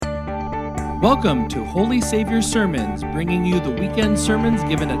Welcome to Holy Savior Sermons, bringing you the weekend sermons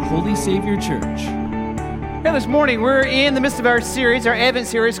given at Holy Savior Church. Hey, this morning we're in the midst of our series, our Advent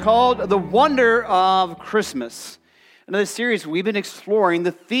series called The Wonder of Christmas. In this series, we've been exploring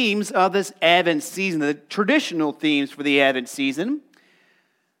the themes of this Advent season, the traditional themes for the Advent season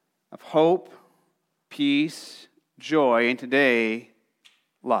of hope, peace, joy, and today,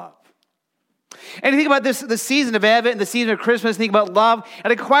 love. And you think about the season of Advent and the season of Christmas, think about love.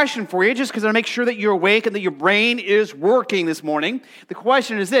 And a question for you, just because I want to make sure that you're awake and that your brain is working this morning. The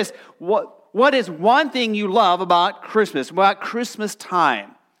question is this: what is one thing you love about Christmas, about Christmas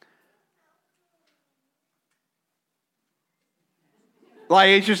time? Like,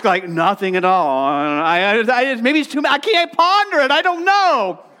 it's just like nothing at all. Maybe it's too much. I can't ponder it. I don't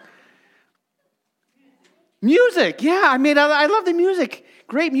know. Music, yeah. I mean, I love the music.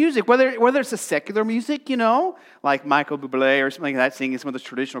 Great music, whether it's a secular music, like Michael Bublé or something like that, singing some of the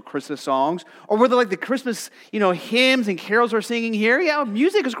traditional Christmas songs, or whether like the Christmas, hymns and carols are singing here. Yeah,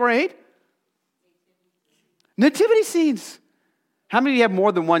 music is great. Nativity scenes. How many of you have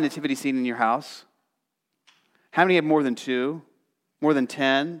more than one nativity scene in your house? How many have more than two? More than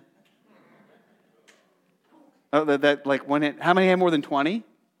 10? Oh, how many have more than 20?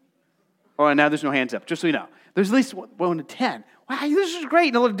 Oh, and now there's no hands up, just so you know. There's at least 1 to 10. Wow, this is great.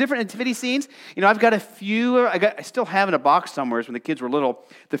 And a lot of different nativity scenes. I've got a few. I still have in a box somewhere when the kids were little,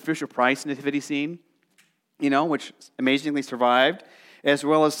 the Fisher-Price nativity scene, which amazingly survived, as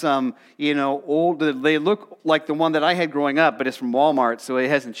well as some, old. They look like the one that I had growing up, but it's from Walmart, so it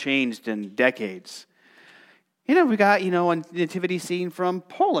hasn't changed in decades. We got, a nativity scene from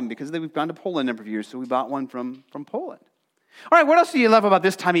Poland, because we've gone to Poland a number of years, so we bought one from Poland. All right, what else do you love about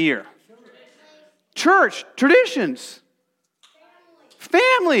this time of year? Church, traditions,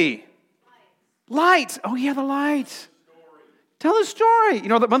 family, lights. Oh, yeah, the lights. Tell the story.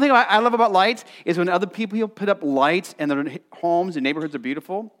 The one thing I love about lights is when other people put up lights and their homes and neighborhoods are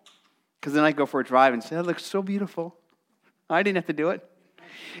beautiful, because then I go for a drive and say, that looks so beautiful. I didn't have to do it.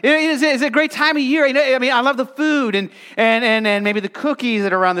 It's a great time of year. I love the food and maybe the cookies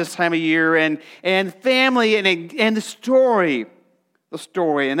that are around this time of year and family and the story. The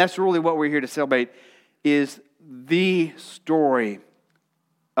story, and that's really what we're here to celebrate, is the story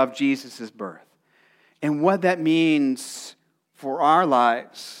of Jesus' birth. And what that means for our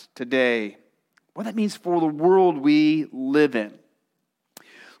lives today, what that means for the world we live in.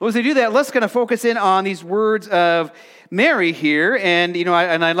 Well, as they do that, let's kind of focus in on these words of Mary here. And,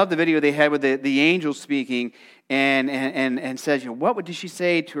 I love the video they had with the angel speaking and says, what did she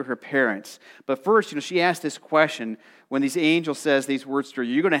say to her parents? But first, she asked this question when these angel says these words to her: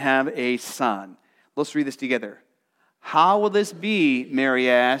 you're going to have a son. Let's read this together. How will this be, Mary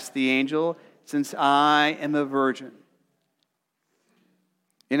asked the angel, since I am a virgin?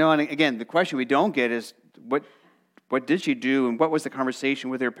 And again, the question we don't get is, what did she do, and what was the conversation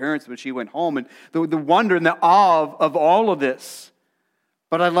with her parents when she went home, and the wonder and the awe of all of this.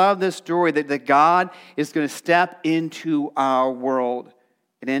 But I love this story that God is going to step into our world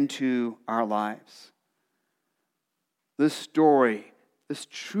and into our lives. This story, this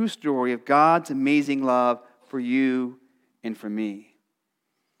true story of God's amazing love for you and for me.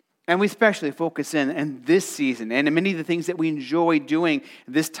 And we especially focus in this season, and in many of the things that we enjoy doing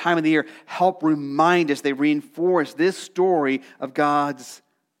this time of the year help remind us, they reinforce this story of God's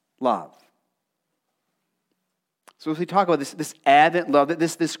love. So as we talk about this Advent love,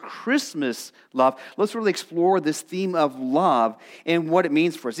 this Christmas love, let's really explore this theme of love and what it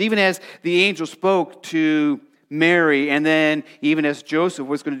means for us. Even as the angel spoke to Mary, and then even as Joseph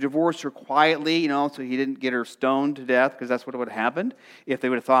was going to divorce her quietly, so he didn't get her stoned to death, because that's what would have happened if they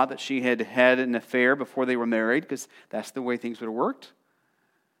would have thought that she had had an affair before they were married, because that's the way things would have worked.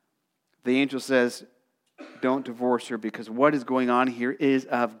 The angel says, don't divorce her, because what is going on here is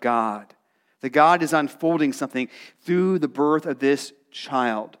of God. That God is unfolding something through the birth of this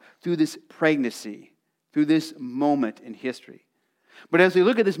child, through this pregnancy, through this moment in history. But as we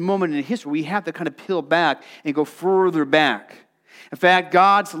look at this moment in history, we have to kind of peel back and go further back. In fact,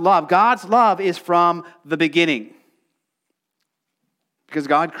 God's love is from the beginning. Because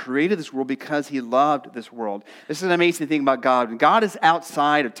God created this world because He loved this world. This is an amazing thing about God. God is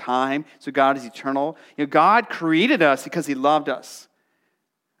outside of time, so God is eternal. God created us because He loved us.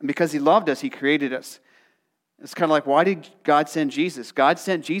 And because He loved us, He created us. It's kind of like, why did God send Jesus? God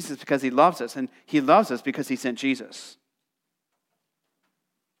sent Jesus because He loves us, and He loves us because He sent Jesus.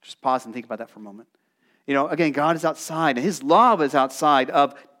 Just pause and think about that for a moment. Again, God is outside, and His love is outside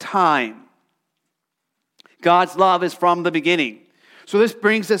of time. God's love is from the beginning. So this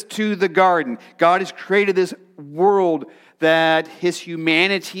brings us to the garden. God has created this world that his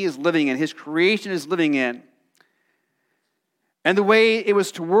humanity is living in, his creation is living in. And the way it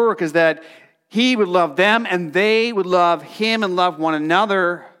was to work is that he would love them and they would love him and love one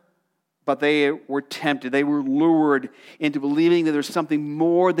another, but they were tempted. They were lured into believing that there's something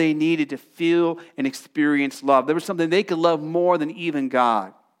more they needed to feel and experience love. There was something they could love more than even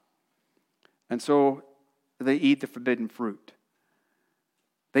God. And so they eat the forbidden fruit.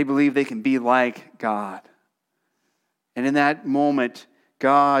 They believe they can be like God. And in that moment,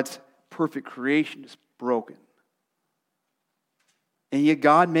 God's perfect creation is broken. And yet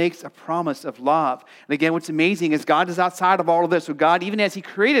God makes a promise of love. And again, what's amazing is God is outside of all of this. So God, even as he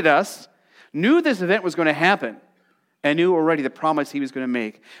created us, knew this event was going to happen and knew already the promise he was going to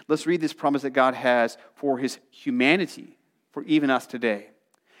make. Let's read this promise that God has for his humanity, for even us today.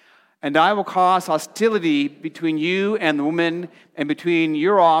 And I will cause hostility between you and the woman, and between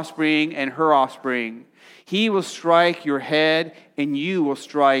your offspring and her offspring. He will strike your head, and you will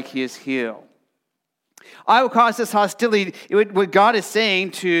strike his heel. I will cause this hostility. What God is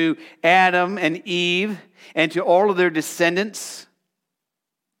saying to Adam and Eve and to all of their descendants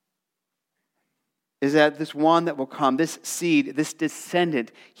is that this one that will come, this seed, this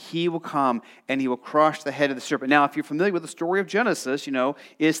descendant, he will come and he will crush the head of the serpent. Now, if you're familiar with the story of Genesis,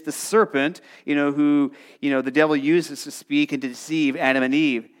 it's the serpent, who, the devil uses to speak and to deceive Adam and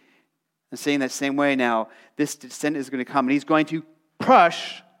Eve. And saying that same way now, this descendant is going to come and he's going to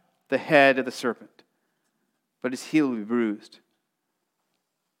crush the head of the serpent. But his heel will be bruised.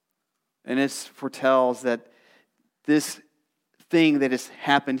 And this foretells that this thing that has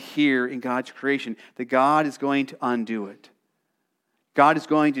happened here in God's creation, that God is going to undo it. God is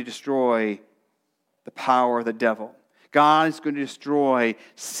going to destroy the power of the devil. God is going to destroy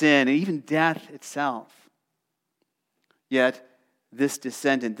sin and even death itself. Yet, this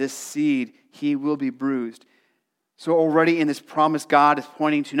descendant, this seed, he will be bruised. So already in this promise, God is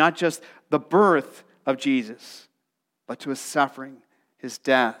pointing to not just the birth of Jesus, but to his suffering, his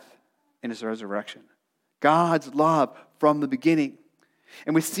death, and his resurrection. God's love from the beginning.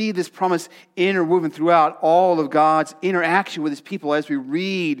 And we see this promise interwoven throughout all of God's interaction with his people as we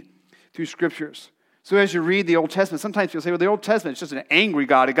read through scriptures. So as you read the Old Testament, sometimes people say, well, the Old Testament is just an angry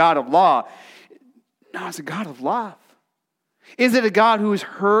God, a God of law. No, it's a God of love. Is it a God who is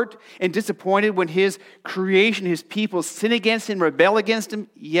hurt and disappointed when his creation, his people sin against him, rebel against him?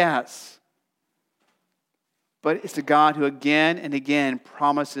 Yes. But it's a God who again and again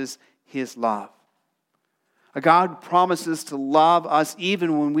promises his love. A God who promises to love us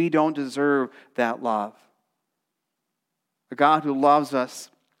even when we don't deserve that love. A God who loves us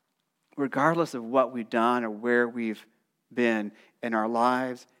regardless of what we've done or where we've been in our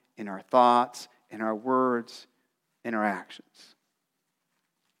lives, in our thoughts, in our words, in our actions.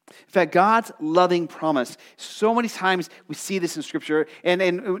 In fact, God's loving promise, so many times we see this in Scripture,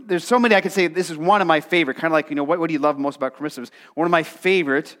 and there's so many I could say this is one of my favorite, kind of like, what do you love most about Christmas? One of my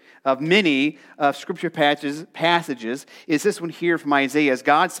favorite of many Scripture passages is this one here from Isaiah. As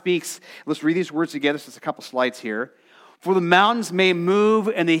God speaks, let's read these words together, so it's a couple slides here. For the mountains may move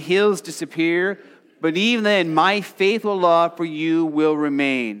and the hills disappear, but even then my faithful love for you will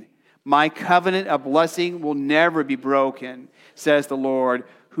remain. My covenant of blessing will never be broken, says the Lord,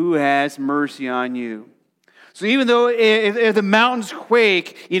 who has mercy on you. So even though if the mountains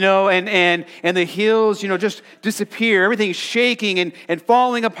quake, and the hills, just disappear, everything's shaking and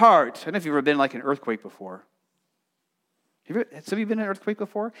falling apart. I don't know if you've ever been like an earthquake before. Have some of you been in an earthquake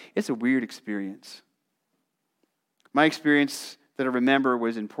before? It's a weird experience. My experience that I remember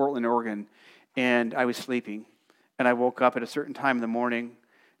was in Portland, Oregon, and I was sleeping. And I woke up at a certain time in the morning,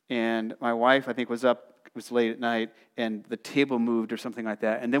 and my wife, I think, was up. It was late at night, and the table moved or something like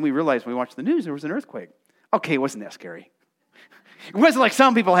that. And then we realized when we watched the news, there was an earthquake. Okay, it wasn't that scary. It wasn't like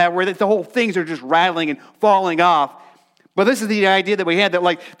some people have where the whole things are just rattling and falling off. But this is the idea that we had, that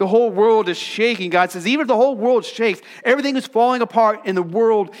like the whole world is shaking. God says, even if the whole world shakes, everything is falling apart in the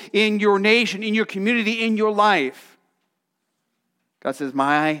world, in your nation, in your community, in your life. God says,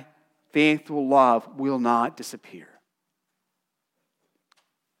 my faithful love will not disappear.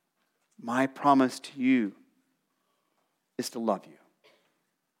 My promise to you is to love you.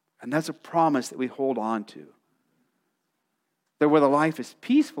 And that's a promise that we hold on to. That whether life is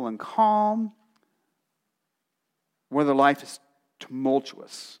peaceful and calm, whether life is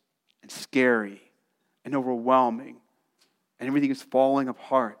tumultuous and scary and overwhelming, and everything is falling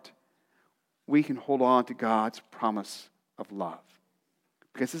apart, we can hold on to God's promise of love.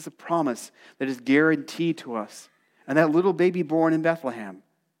 Because it's a promise that is guaranteed to us. And that little baby born in Bethlehem,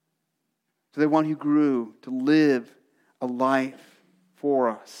 to the one who grew to live a life for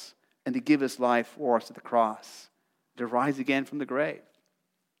us and to give his life for us at the cross, to rise again from the grave.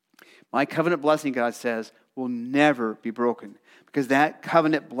 My covenant blessing, God says, will never be broken because that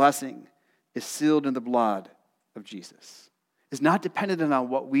covenant blessing is sealed in the blood of Jesus. It's not dependent on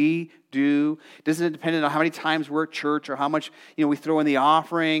what we do. It isn't dependent on how many times we're at church or how much we throw in the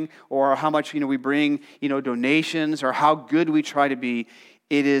offering or how much we bring donations or how good we try to be.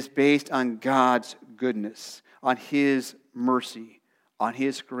 It is based on God's goodness, on His mercy, on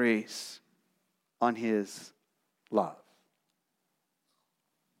His grace, on His love.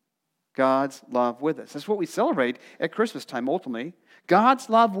 God's love with us. That's what we celebrate at Christmas time, ultimately. God's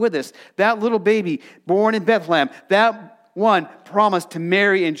love with us. That little baby born in Bethlehem, that one promised to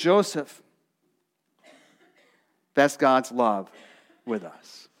Mary and Joseph. That's God's love with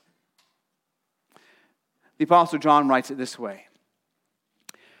us. The Apostle John writes it this way.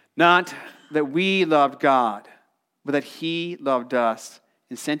 Not that we loved God, but that He loved us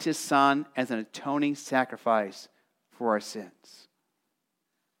and sent His Son as an atoning sacrifice for our sins.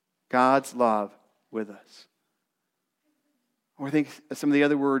 God's love with us. Or I think some of the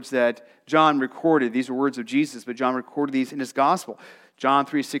other words that John recorded, these are words of Jesus, but John recorded these in his gospel. John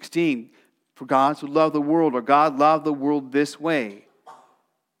 3:16, for God so loved the world, or God loved the world this way,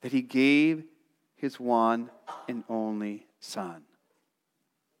 that He gave His one and only Son.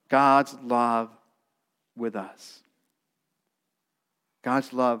 God's love with us.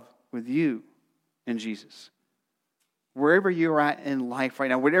 God's love with you in Jesus. Wherever you're at in life right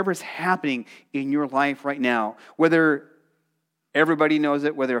now, whatever is happening in your life right now, whether everybody knows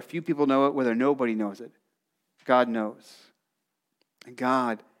it, whether a few people know it, whether nobody knows it, God knows. And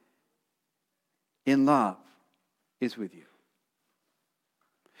God, in love, is with you.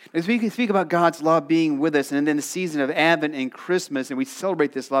 As we speak about God's love being with us, and then the season of Advent and Christmas, and we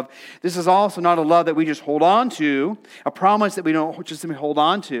celebrate this love, this is also not a love that we just hold on to, a promise that we don't just simply hold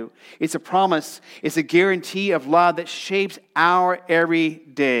on to. It's a promise, it's a guarantee of love that shapes our every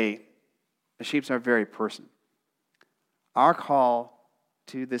day, that shapes our very person. Our call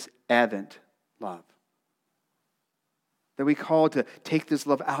to this Advent love. That we call to take this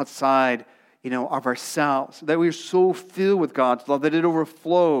love outside of ourselves, that we are so filled with God's love that it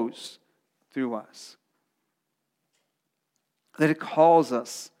overflows through us, that it calls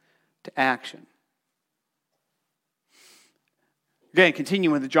us to action. Again,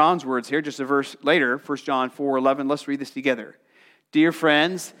 continuing with John's words here, just a verse later, 1 John 4:11, let's read this together. Dear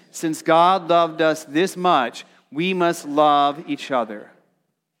friends, since God loved us this much, we must love each other.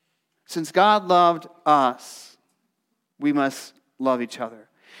 Since God loved us, we must love each other.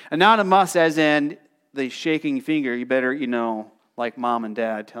 And not a must as in the shaking finger, you better, like mom and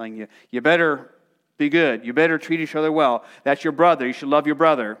dad telling you, you better be good, you better treat each other well. That's your brother, you should love your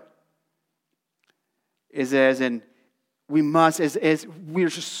brother. Is as in, we must, as we're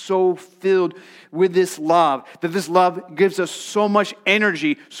just so filled with this love, that this love gives us so much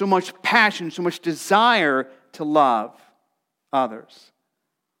energy, so much passion, so much desire to love others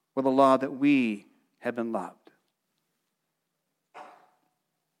with a love that we have been loved.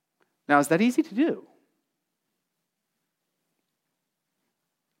 Now, is that easy to do?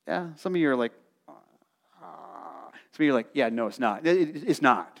 Yeah, some of you are like, some of you are like, yeah, no, it's not. It's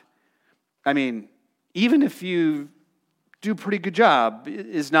not. I mean, even if you do a pretty good job,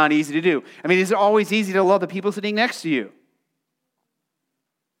 it's not easy to do. I mean, is it always easy to love the people sitting next to you?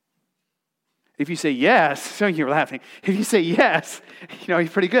 If you say yes, some of you are laughing. If you say yes, you're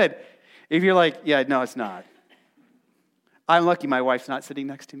pretty good. If you're like, yeah, no, it's not. I'm lucky my wife's not sitting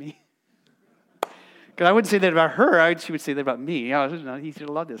next to me. Because I wouldn't say that about her. She would say that about me. It's not easy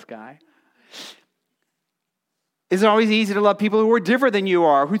to love this guy. Is it always easy to love people who are different than you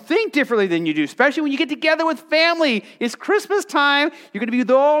are, who think differently than you do, especially when you get together with family? It's Christmas time. You're going to be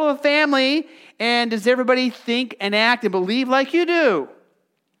with all of the family. And does everybody think and act and believe like you do?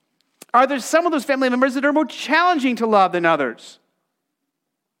 Are there some of those family members that are more challenging to love than others?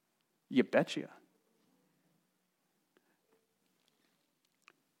 You betcha.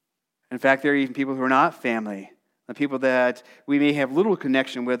 In fact, there are even people who are not family, the people that we may have little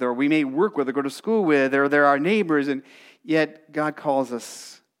connection with, or we may work with, or go to school with, or they're our neighbors, and yet God calls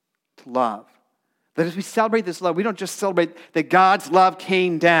us to love. That as we celebrate this love, we don't just celebrate that God's love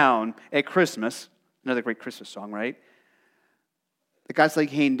came down at Christmas, another great Christmas song, right? That God's love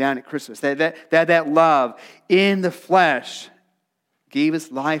came down at Christmas, that love in the flesh gave His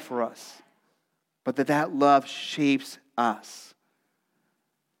life for us, but that love shapes us.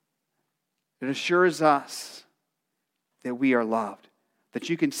 It assures us that we are loved. That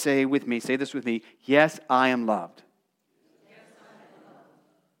you can say this with me, yes, I am loved. Yes, I am loved.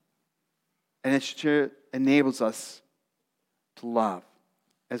 And it sure enables us to love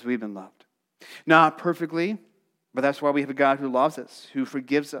as we've been loved. Not perfectly, But that's why we have a God who loves us, who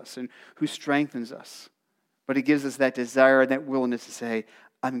forgives us, and who strengthens us. But he gives us that desire and that willingness to say,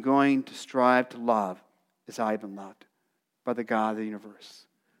 I'm going to strive to love as I have been loved by the God of the universe.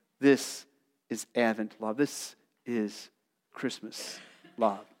 This is Advent love. This is Christmas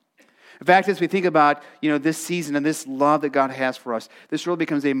love. In fact, as we think about, this season and this love that God has for us, this really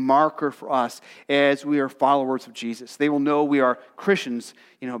becomes a marker for us as we are followers of Jesus. They will know we are Christians,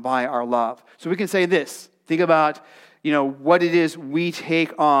 by our love. So we can say this. Think about, what it is we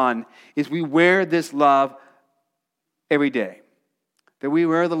take on is we wear this love every day. That we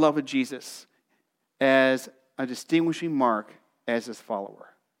wear the love of Jesus as a distinguishing mark as his follower.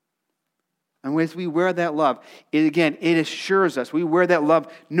 And as we wear that love, it assures us. We wear that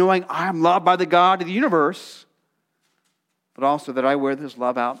love knowing I'm loved by the God of the universe, but also that I wear this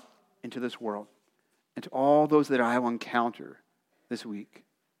love out into this world and to all those that I will encounter this week.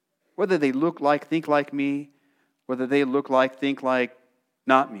 Whether they look like, think like me, whether they look like, think like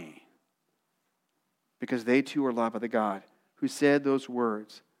not me. Because they too are loved by the God who said those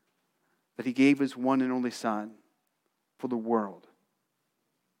words, that he gave his one and only Son for the world.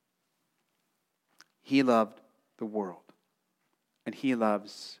 He loved the world, and he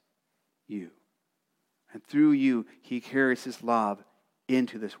loves you. And through you, he carries his love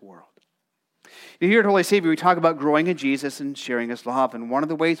into this world. Here at Holy Savior, we talk about growing in Jesus and sharing his love. And one of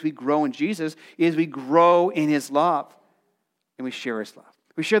the ways we grow in Jesus is we grow in his love, and we share his love.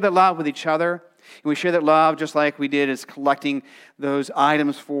 We share that love with each other, and we share that love just like we did as collecting those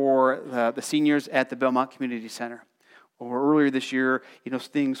items for the seniors at the Belmont Community Center. Or earlier this year,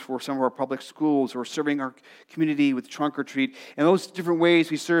 things for some of our public schools, or serving our community with trunk or treat. And those different ways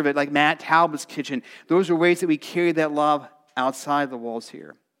we serve it, like Matt Talbot's kitchen, those are ways that we carry that love outside the walls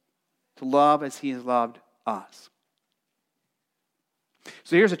here. To love as he has loved us.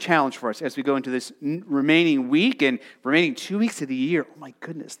 So here's a challenge for us as we go into this remaining week and remaining 2 weeks of the year. Oh my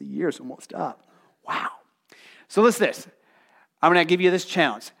goodness, the year's almost up. Wow. So listen to this. I'm going to give you this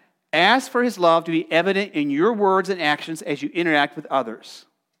challenge. Ask for his love to be evident in your words and actions as you interact with others.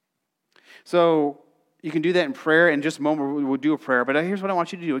 So you can do that in prayer. In just a moment, we'll do a prayer. But here's what I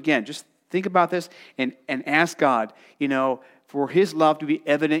want you to do. Again, just think about this and ask God, for his love to be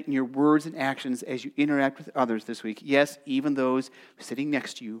evident in your words and actions as you interact with others this week. Yes, even those sitting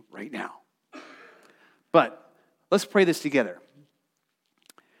next to you right now. But let's pray this together.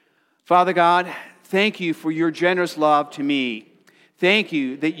 Father God, thank you for your generous love to me. Thank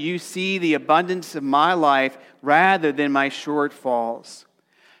you that you see the abundance of my life rather than my shortfalls.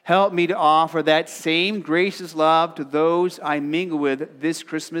 Help me to offer that same gracious love to those I mingle with this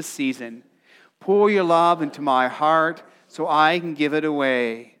Christmas season. Pour your love into my heart so I can give it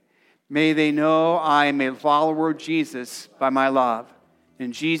away. May they know I am a follower of Jesus by my love.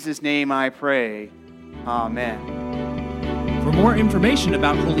 In Jesus' name I pray. Amen. For more information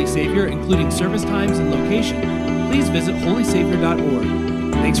about Holy Savior, including service times and location, please visit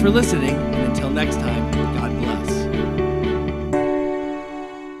holysavior.org. Thanks for listening, and until next time.